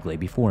airbag lay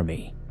before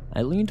me.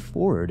 I leaned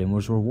forward and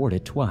was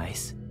rewarded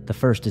twice. The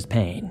first is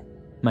pain.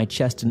 My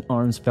chest and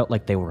arms felt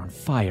like they were on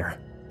fire.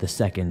 The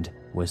second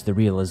was the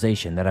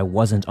realization that I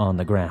wasn't on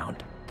the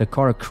ground. The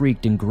car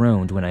creaked and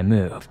groaned when I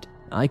moved.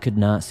 I could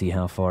not see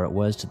how far it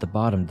was to the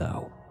bottom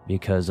though,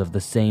 because of the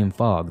same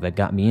fog that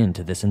got me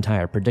into this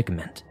entire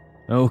predicament.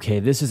 Okay,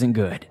 this isn't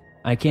good.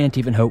 I can't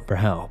even hope for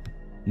help.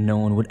 No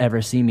one would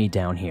ever see me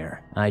down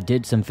here. I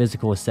did some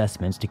physical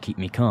assessments to keep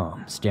me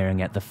calm,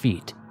 staring at the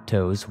feet.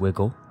 Toes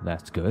wiggle,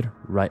 that's good.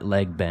 Right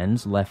leg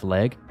bends, left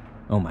leg.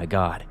 Oh my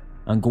god.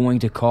 I'm going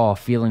to call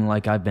feeling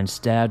like I've been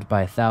stabbed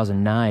by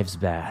 1,000 knives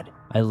bad.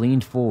 I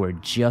leaned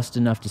forward just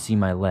enough to see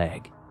my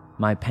leg.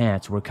 My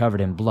pants were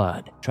covered in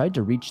blood. Tried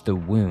to reach the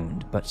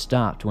wound, but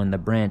stopped when the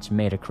branch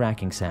made a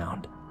cracking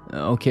sound.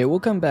 Okay, we'll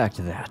come back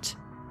to that.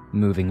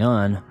 Moving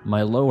on,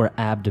 my lower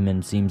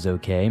abdomen seems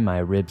okay, my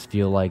ribs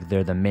feel like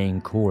they're the main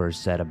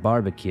course at a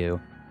barbecue,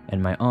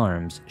 and my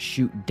arms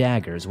shoot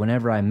daggers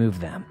whenever I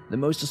move them. The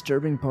most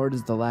disturbing part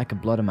is the lack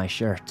of blood on my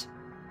shirt.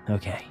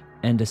 Okay,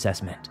 end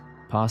assessment.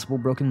 Possible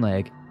broken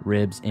leg,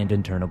 ribs, and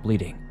internal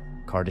bleeding.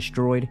 Car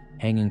destroyed,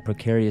 hanging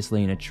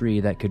precariously in a tree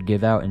that could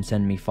give out and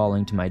send me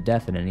falling to my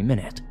death at any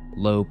minute.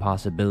 Low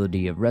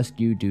possibility of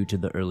rescue due to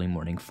the early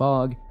morning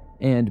fog,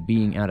 and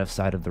being out of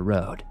sight of the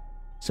road.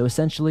 So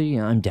essentially,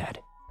 I'm dead.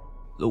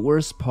 The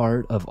worst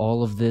part of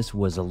all of this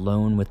was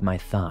alone with my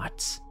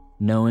thoughts,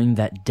 knowing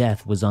that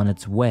death was on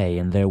its way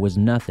and there was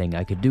nothing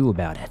I could do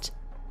about it.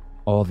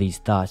 All these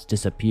thoughts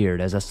disappeared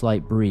as a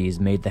slight breeze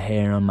made the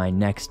hair on my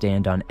neck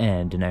stand on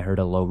end and I heard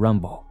a low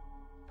rumble.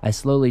 I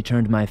slowly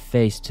turned my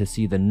face to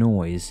see the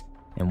noise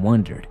and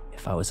wondered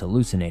if I was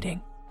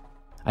hallucinating.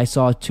 I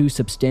saw 2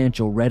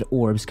 substantial red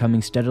orbs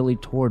coming steadily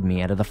toward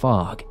me out of the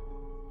fog.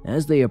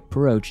 As they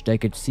approached, I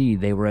could see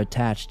they were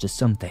attached to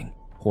something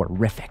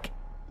horrific.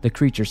 The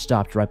creature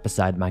stopped right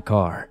beside my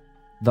car.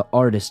 The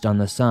artist on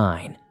the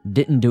sign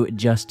didn't do it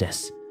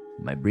justice.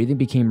 My breathing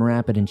became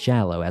rapid and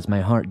shallow as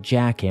my heart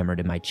jackhammered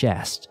in my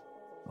chest.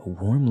 A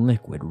warm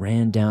liquid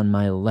ran down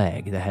my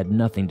leg that had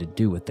nothing to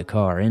do with the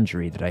car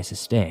injury that I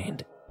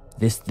sustained.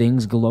 This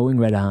thing's glowing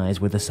red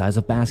eyes were the size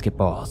of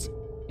basketballs.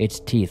 Its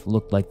teeth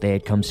looked like they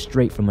had come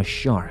straight from a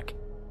shark.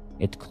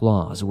 Its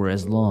claws were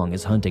as long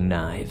as hunting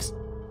knives.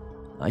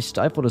 I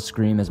stifled a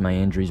scream as my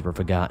injuries were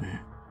forgotten.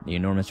 The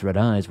enormous red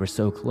eyes were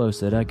so close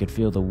that I could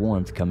feel the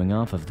warmth coming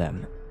off of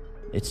them.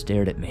 It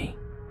stared at me.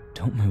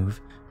 Don't move,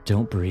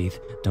 don't breathe,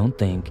 don't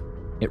think.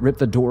 It ripped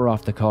the door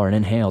off the car and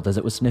inhaled as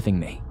it was sniffing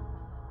me.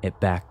 It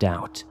backed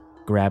out,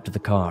 grabbed the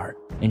car,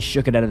 and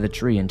shook it out of the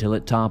tree until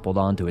it toppled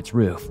onto its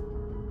roof.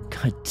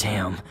 God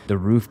damn, the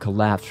roof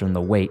collapsed from the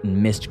weight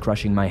and missed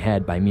crushing my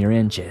head by mere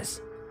inches.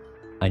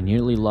 I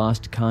nearly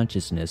lost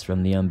consciousness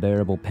from the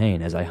unbearable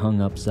pain as I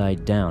hung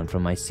upside down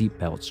from my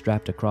seatbelt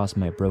strapped across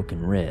my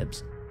broken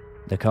ribs.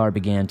 The car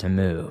began to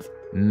move.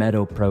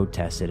 Meadow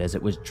protested as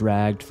it was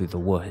dragged through the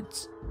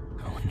woods.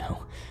 Oh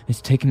no,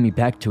 it's taking me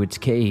back to its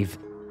cave.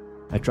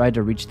 I tried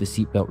to reach the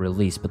seatbelt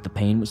release, but the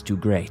pain was too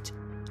great.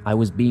 I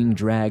was being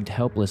dragged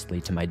helplessly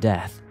to my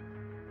death.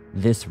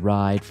 This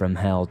ride from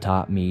hell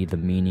taught me the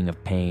meaning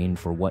of pain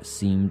for what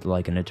seemed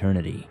like an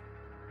eternity.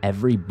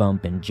 Every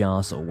bump and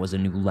jostle was a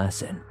new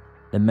lesson.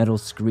 The metal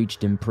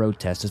screeched in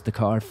protest as the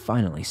car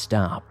finally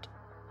stopped.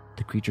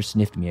 The creature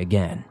sniffed me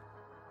again.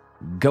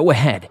 Go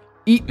ahead,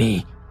 eat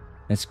me,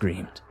 I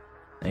screamed.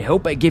 I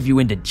hope I give you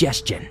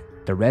indigestion.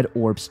 The red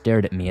orb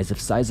stared at me as if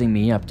sizing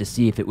me up to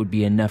see if it would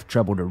be enough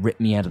trouble to rip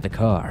me out of the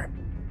car.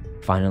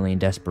 Finally, in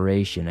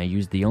desperation, I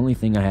used the only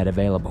thing I had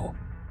available.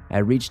 I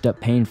reached up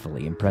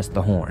painfully and pressed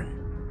the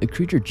horn. The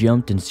creature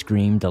jumped and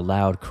screamed a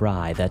loud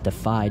cry that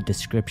defied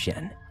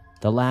description.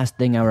 The last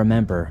thing I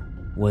remember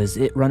was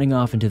it running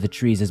off into the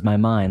trees as my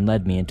mind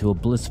led me into a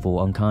blissful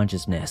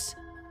unconsciousness.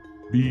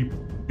 Beep,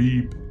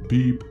 beep,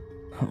 beep.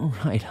 All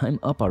right, I'm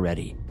up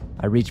already.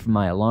 I reached for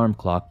my alarm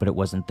clock, but it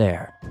wasn't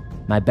there.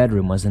 My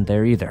bedroom wasn't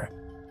there either.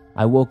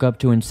 I woke up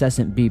to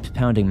incessant beeps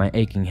pounding my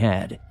aching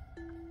head.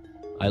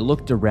 I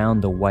looked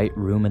around the white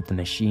room at the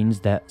machines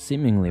that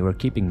seemingly were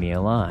keeping me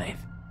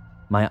alive.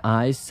 My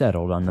eyes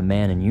settled on the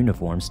man in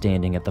uniform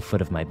standing at the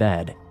foot of my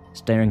bed,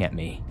 staring at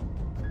me.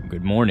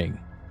 Good morning,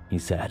 he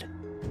said.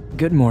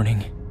 Good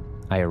morning,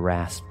 I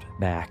rasped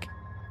back.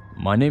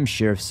 My name's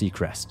Sheriff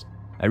Seacrest.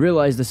 I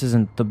realize this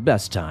isn't the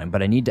best time,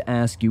 but I need to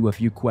ask you a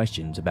few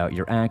questions about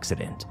your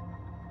accident.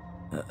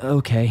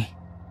 Okay.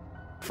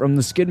 From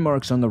the skid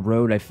marks on the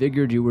road, I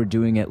figured you were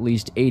doing at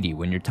least 80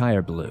 when your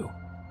tire blew.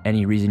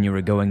 Any reason you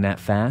were going that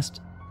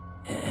fast?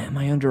 Am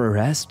I under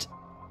arrest?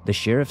 The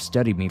sheriff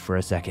studied me for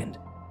a second.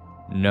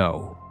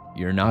 No,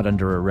 you're not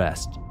under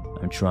arrest.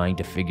 I'm trying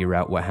to figure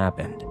out what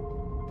happened.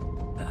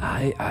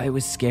 I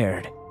was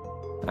scared,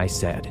 I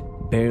said,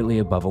 barely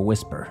above a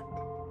whisper.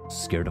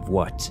 Scared of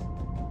what?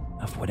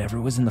 Of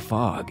whatever was in the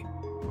fog.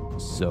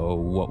 So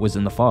what was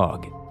in the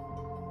fog?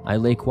 I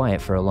lay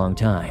quiet for a long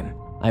time.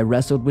 I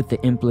wrestled with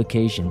the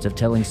implications of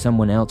telling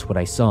someone else what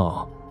I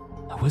saw.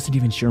 I wasn't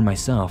even sure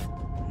myself.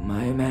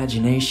 My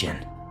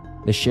imagination.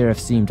 The sheriff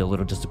seemed a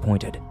little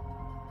disappointed.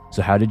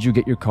 So how did you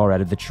get your car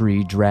out of the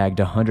tree, dragged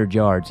 100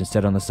 yards and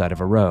set on the side of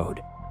a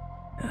road?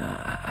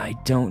 I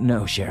don't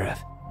know,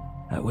 Sheriff.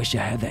 I wish I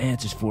had the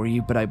answers for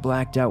you, but I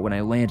blacked out when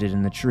I landed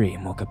in the tree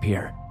and woke up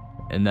here.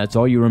 And that's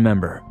all you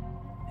remember?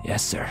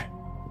 Yes, sir.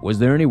 Was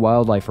there any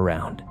wildlife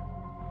around?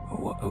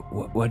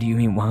 What do you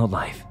mean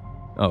wildlife?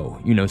 Oh,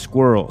 you know,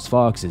 squirrels,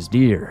 foxes,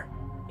 deer,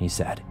 he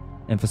said,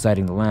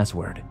 emphasizing the last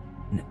word.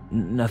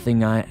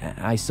 Nothing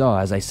I saw,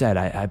 as I said,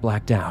 I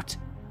blacked out.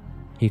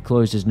 He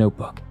closed his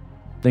notebook.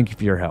 Thank you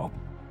for your help.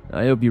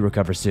 I hope you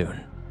recover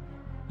soon.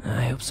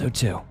 I hope so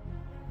too.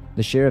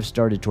 The sheriff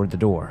started toward the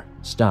door,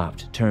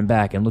 stopped, turned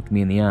back, and looked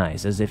me in the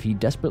eyes as if he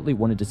desperately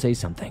wanted to say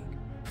something,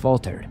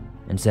 faltered,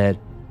 and said,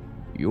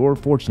 You're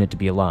fortunate to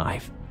be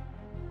alive.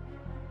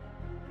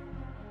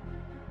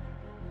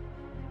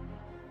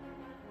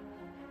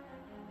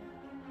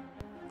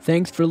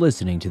 Thanks for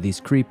listening to these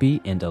creepy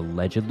and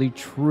allegedly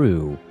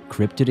true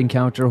cryptid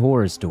encounter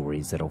horror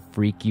stories that'll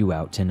freak you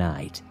out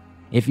tonight.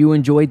 If you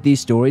enjoyed these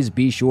stories,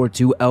 be sure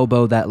to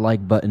elbow that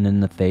like button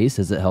in the face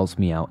as it helps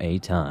me out a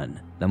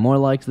ton. The more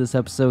likes this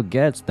episode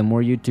gets, the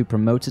more YouTube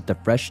promotes it to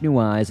fresh new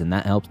eyes, and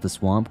that helps the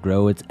swamp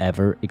grow its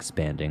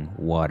ever-expanding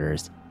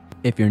waters.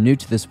 If you're new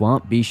to the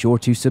swamp, be sure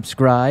to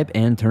subscribe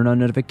and turn on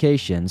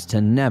notifications to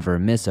never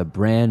miss a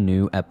brand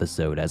new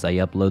episode, as I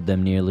upload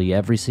them nearly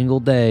every single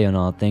day on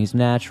all things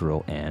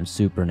natural and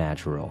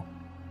supernatural.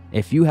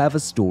 If you have a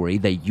story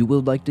that you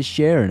would like to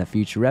share in a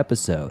future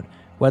episode,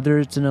 whether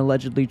it's an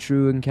allegedly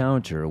true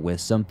encounter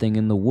with something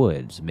in the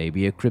woods,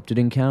 maybe a cryptid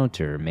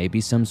encounter, maybe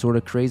some sort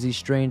of crazy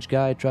strange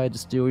guy tried to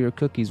steal your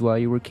cookies while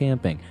you were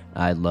camping,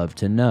 I'd love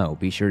to know.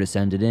 Be sure to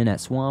send it in at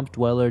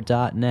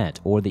swampdweller.net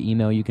or the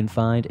email you can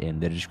find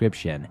in the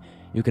description.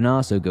 You can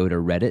also go to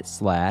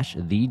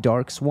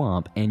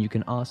reddit/thedarkswamp and you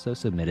can also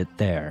submit it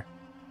there.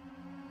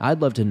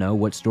 I'd love to know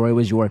what story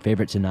was your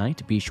favorite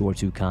tonight. Be sure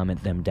to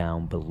comment them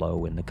down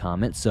below in the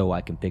comments so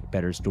I can pick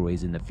better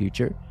stories in the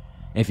future.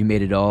 If you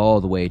made it all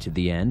the way to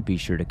the end, be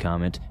sure to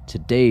comment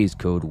today's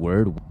code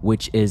word,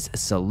 which is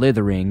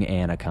slithering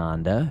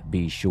anaconda.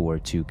 Be sure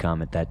to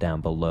comment that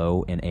down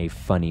below in a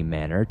funny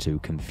manner to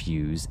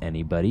confuse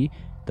anybody.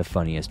 The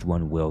funniest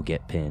one will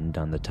get pinned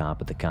on the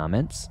top of the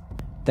comments.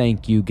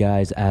 Thank you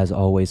guys, as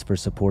always, for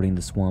supporting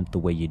the swamp the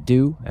way you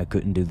do. I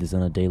couldn't do this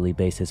on a daily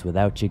basis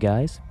without you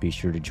guys. Be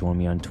sure to join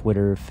me on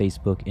Twitter,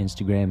 Facebook,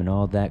 Instagram, and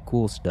all that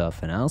cool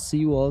stuff, and I'll see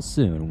you all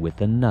soon with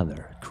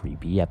another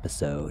creepy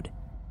episode.